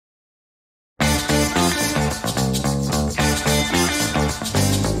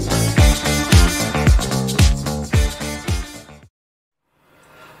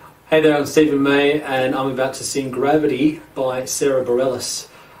Hey there, I'm Stephen May and I'm about to sing Gravity by Sarah Bareilles.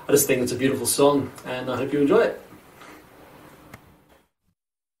 I just think it's a beautiful song and I hope you enjoy it.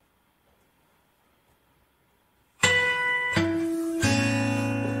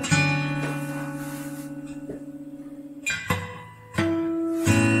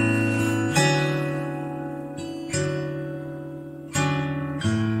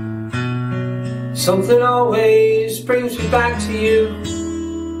 Something always brings me back to you.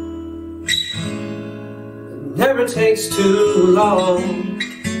 Never takes too long.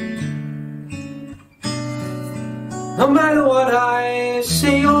 No matter what I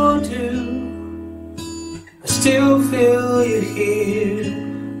say or do, I still feel you here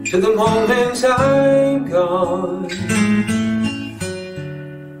to the moment I'm gone.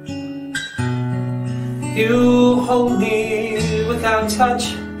 You hold me without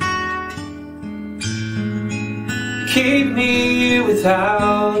touch, keep me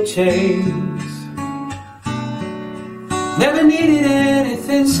without chains. Never needed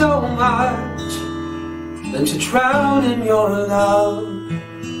anything so much than to drown in your love,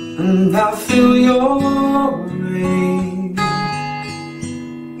 and I feel your rain.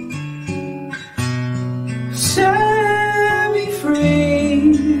 Set me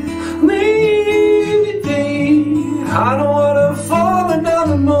free, leave me be. I don't wanna fall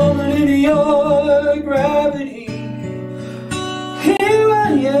another moment into your gravity. Here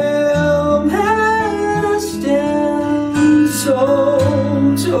I am, and I stand so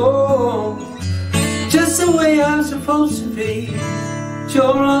tall, just the way I'm supposed to be.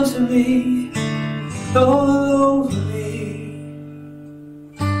 You're onto me, all over me.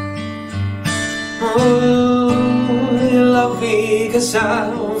 Oh, you love me 'cause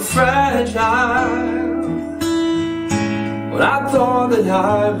I'm fragile, when I thought that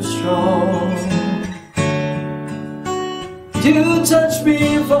I was strong. You touched me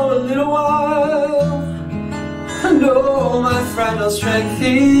for a little while. I know my fragile strength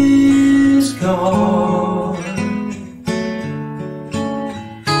is gone.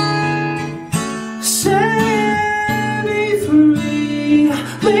 Set me free,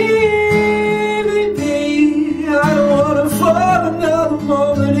 leave me be. I don't wanna fall another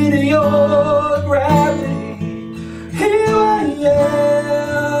moment into your gravity. Here I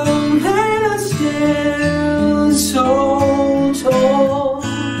am, and I stand so tall,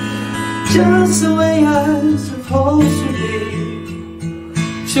 just the way I'm supposed to be.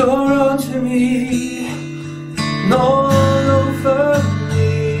 You're onto me, and all over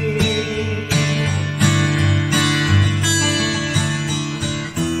me.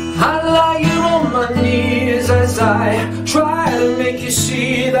 I lie here on my knees as I try to make you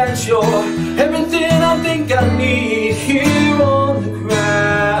see that you're everything I think I need here on the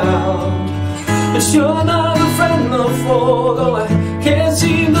ground. But you're not a friend or foe, though I can't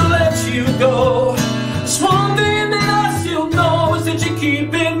seem to let you go. There's one thing that I still know is that you're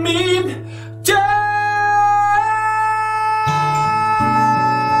keeping me down.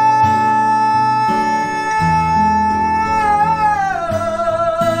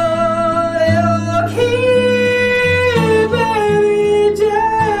 You're keeping me down.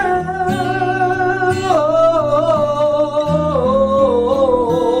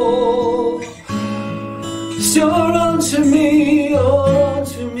 You're onto me,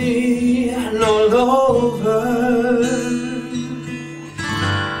 onto me, and all over.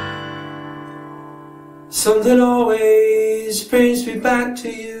 Something always brings me back to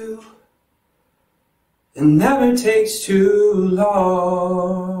you. It never takes too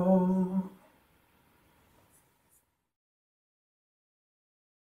long.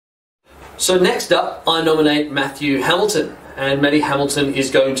 So next up, I nominate Matthew Hamilton, and Matty Hamilton is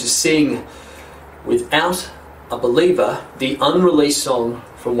going to sing Without a Believer, the unreleased song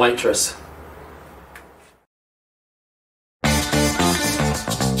from Waitress.